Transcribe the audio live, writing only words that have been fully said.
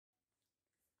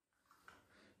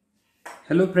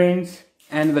Hello friends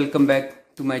and welcome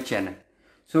back to my channel.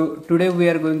 So today we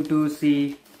are going to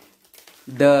see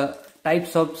the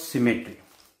types of symmetry.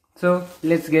 So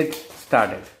let's get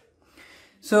started.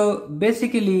 So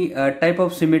basically type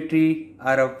of symmetry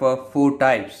are of four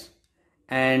types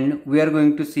and we are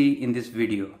going to see in this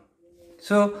video.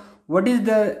 So what is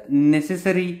the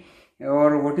necessary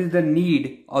or what is the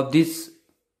need of this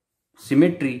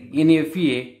symmetry in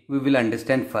FEA we will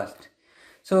understand first.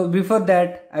 So before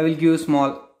that I will give a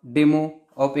small demo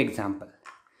of example.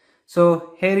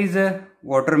 So here is a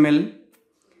watermelon.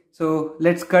 So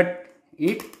let's cut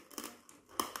it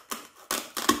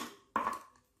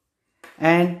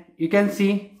and you can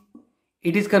see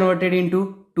it is converted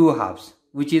into two halves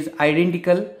which is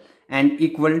identical and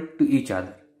equal to each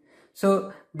other.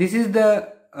 So this is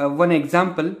the one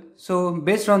example. So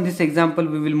based on this example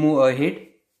we will move ahead.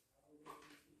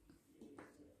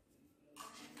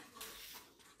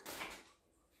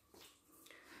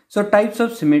 So types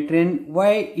of symmetry and why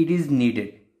it is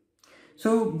needed.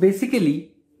 So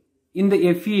basically in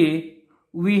the FEA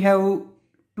we have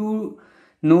two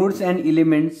nodes and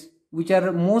elements which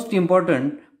are most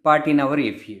important part in our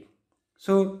FEA.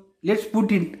 So let's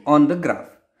put it on the graph.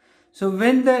 So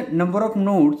when the number of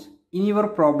nodes in your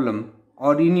problem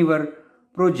or in your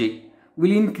project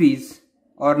will increase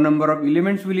or number of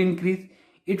elements will increase,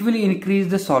 it will increase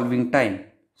the solving time.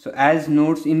 So as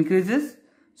nodes increases,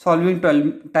 solving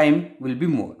time will be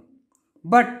more,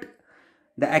 but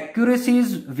the accuracy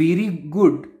is very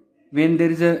good when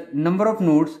there is a number of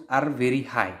nodes are very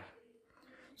high.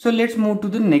 So let's move to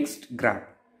the next graph.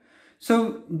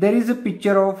 So there is a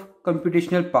picture of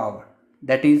computational power,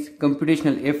 that is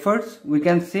computational efforts we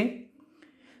can say.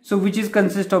 So which is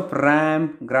consist of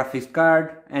RAM, graphics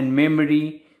card and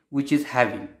memory which is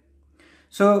having.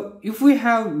 So if we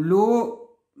have low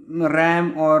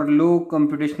RAM or low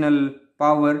computational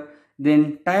power,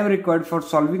 then time required for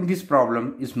solving this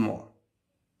problem is more.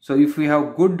 So if we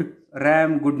have good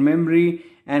RAM, good memory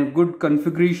and good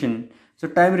configuration, so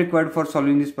time required for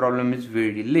solving this problem is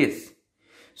very less.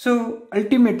 So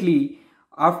ultimately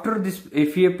after this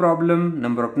FEA problem,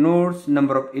 number of nodes,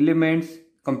 number of elements,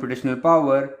 computational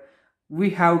power, we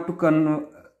have to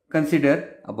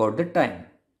consider about the time.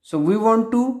 So we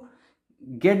want to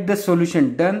get the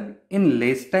solution done in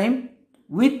less time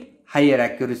with higher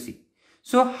accuracy.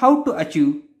 So how to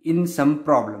achieve in some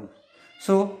problem?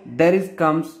 So there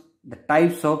comes the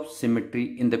types of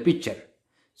symmetry in the picture.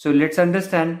 So let's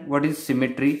understand what is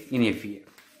symmetry in FEA.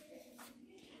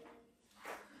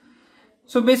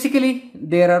 So basically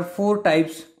there are four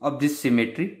types of this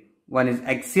symmetry. One is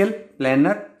axial,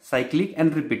 planar, cyclic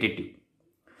and repetitive.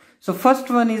 So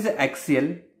first one is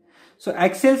axial. So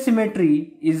axial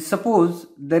symmetry is suppose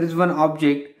there is one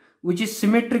object which is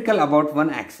symmetrical about one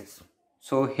axis.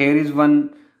 So here is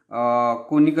one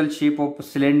conical shape of a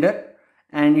cylinder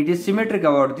and it is symmetric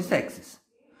about this axis.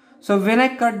 So when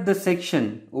I cut the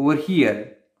section over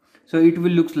here, so it will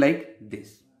look like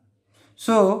this.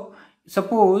 So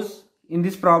suppose in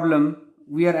this problem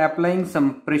we are applying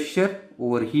some pressure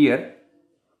over here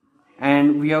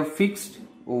and we have fixed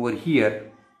over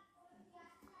here.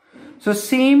 So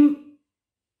same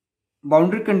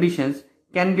boundary conditions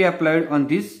can be applied on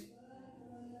this.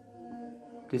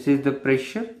 This is the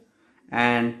pressure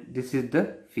and this is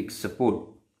the fixed support.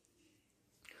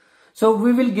 So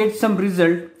we will get some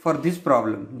result for this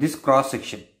problem, this cross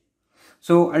section.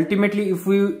 So ultimately if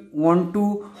we want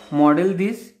to model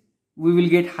this, we will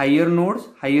get higher nodes,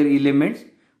 higher elements.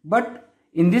 But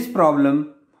in this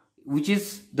problem, which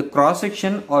is the cross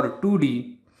section or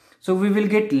 2D, so we will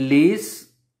get less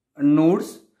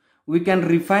nodes. We can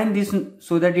refine this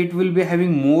so that it will be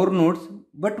having more nodes,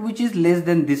 but which is less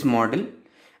than this model.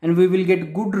 And we will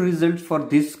get good results for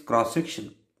this cross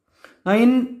section. Now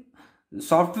in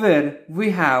software we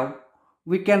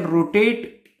can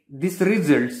rotate these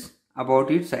results about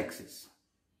its axis.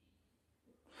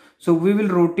 So we will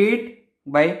rotate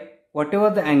by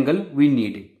whatever the angle we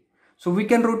need it. So we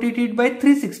can rotate it by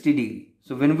 360 degree.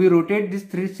 So when we rotate this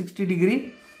 360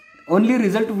 degree, only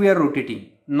result we are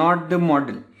rotating, not the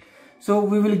model. So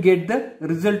we will get the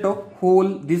result of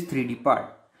whole this 3D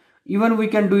part. Even we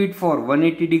can do it for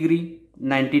 180 degree,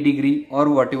 90 degree or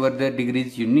whatever the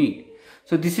degrees you need.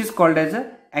 So this is called as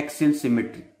a axial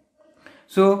symmetry.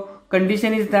 So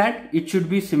condition is that it should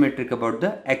be symmetric about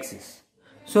the axis.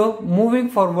 So moving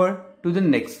forward to the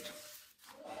next.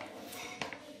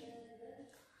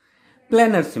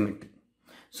 Planar symmetry.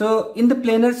 So in the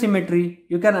planar symmetry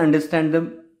you can understand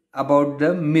about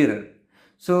the mirror.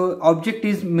 So object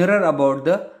is mirror about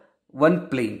the one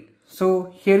plane.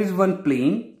 So here is one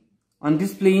plane. On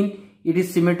this plane it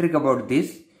is symmetric about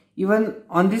this. even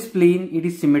on this plane it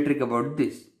is symmetric about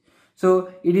this.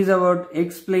 So it is about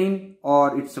x plane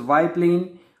or it's y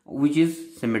plane which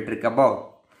is symmetric about.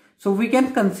 So we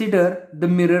can consider the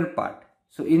mirror part.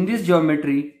 So in this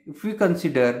geometry, if we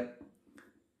consider,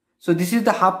 so this is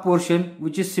the half portion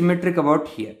which is symmetric about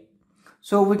here.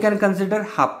 So we can consider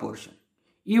half portion.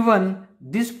 Even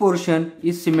this portion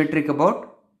is symmetric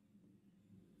about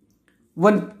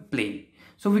one plane.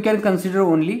 So we can consider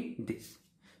only this.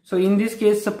 So in this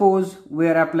case, suppose we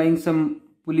are applying some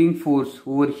pulling force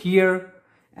over here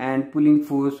and pulling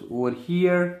force over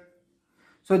here.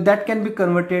 So that can be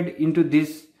converted into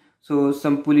this. So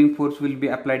some pulling force will be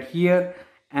applied here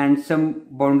and some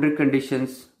boundary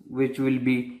conditions which will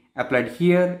be applied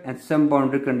here and some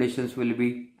boundary conditions will be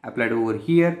applied over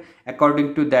here.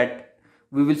 According to that,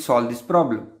 we will solve this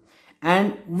problem.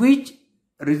 And which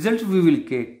results we will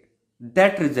get,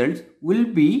 that results will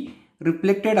be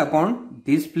reflected upon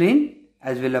this plane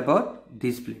as well about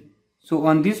this plane. So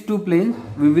on these two planes,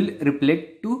 we will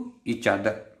reflect to each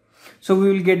other. So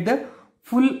we will get the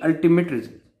full ultimate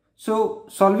result. So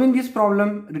solving this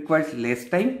problem requires less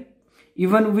time.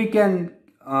 Even we can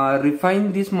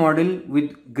refine this model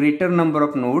with greater number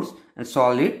of nodes and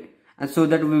solve it, and so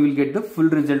that we will get the full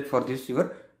result for this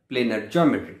your planar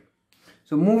geometry.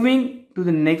 So moving to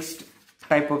the next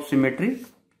type of symmetry,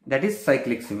 that is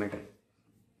cyclic symmetry.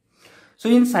 So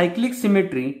in cyclic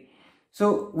symmetry,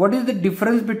 so what is the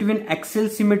difference between axial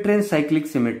symmetry and cyclic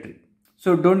symmetry?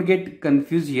 So don't get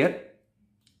confused here.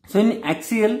 So in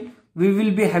axial, we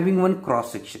will be having one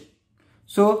cross section.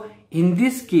 So in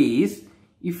this case,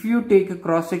 if you take a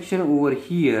cross section over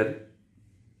here,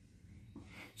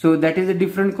 so that is a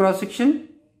different cross section.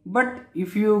 But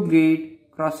if you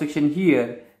get cross section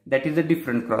here, that is a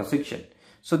different cross section.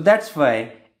 So that's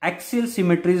why axial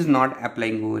symmetry is not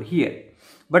applying over here.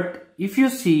 But if you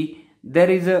see, there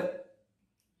is a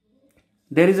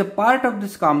part of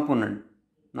this component.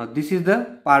 Now this is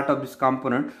the part of this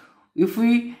component. If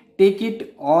we take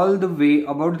it all the way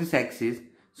about this axis,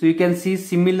 so you can see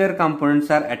similar components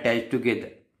are attached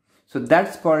together. So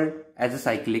that's called as a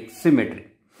cyclic symmetry.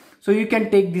 So you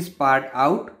can take this part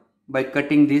out by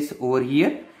cutting this over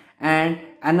here and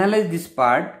analyze this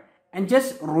part and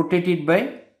just rotate it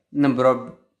by number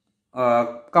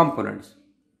of components.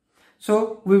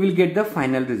 So we will get the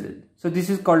final result. So this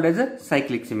is called as a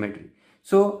cyclic symmetry.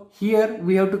 So here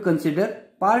we have to consider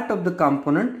part of the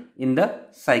component in the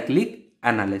cyclic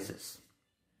analysis.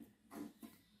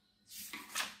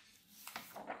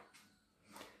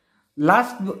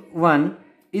 Last one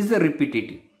is the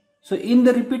repetitive. So in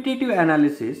the repetitive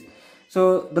analysis,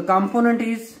 so the component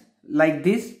is like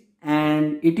this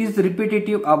and it is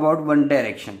repetitive about one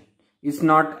direction. It's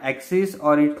not axis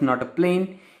or it's not a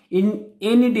plane. In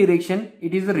any direction,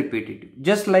 it is a repetitive.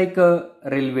 Just like a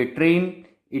railway train,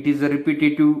 it is a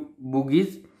repetitive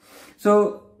bogies.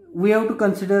 So we have to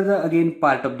consider the again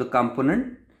part of the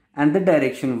component and the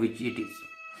direction which it is.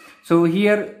 So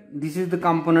here this is the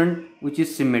component which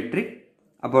is symmetric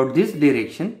about this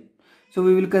direction. So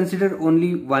we will consider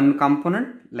only one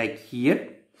component like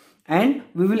here and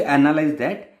we will analyze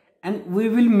that and we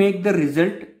will make the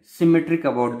result symmetric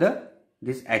about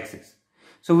this axis.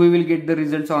 So we will get the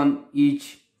results on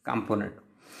each component.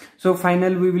 So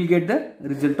finally we will get the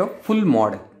result of full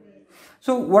model.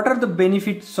 So what are the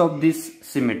benefits of this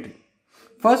symmetry?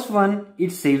 First one,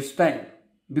 it saves time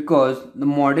because the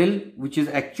model which is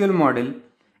actual model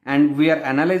and we are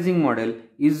analyzing model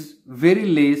is very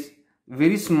less,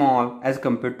 very small as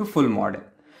compared to full model.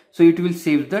 So it will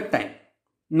save the time,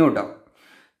 no doubt.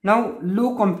 Now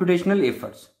low computational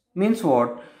efforts means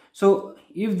what? So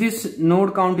if this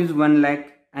node count is 1 lakh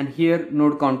and here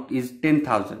node count is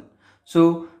 10,000.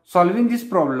 So solving this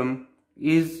problem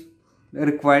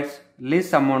requires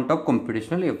less amount of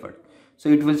computational effort. So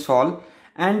it will solve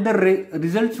and the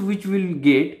results which will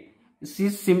get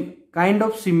is kind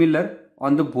of similar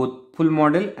on the both full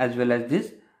model as well as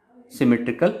this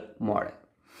symmetrical model.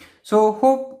 So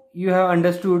hope you have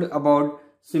understood about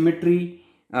symmetry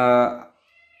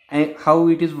and how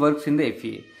it is works in the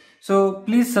FEA. So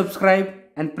please subscribe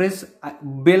and press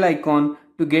bell icon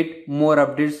to get more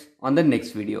updates on the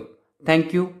next video.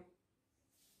 Thank you.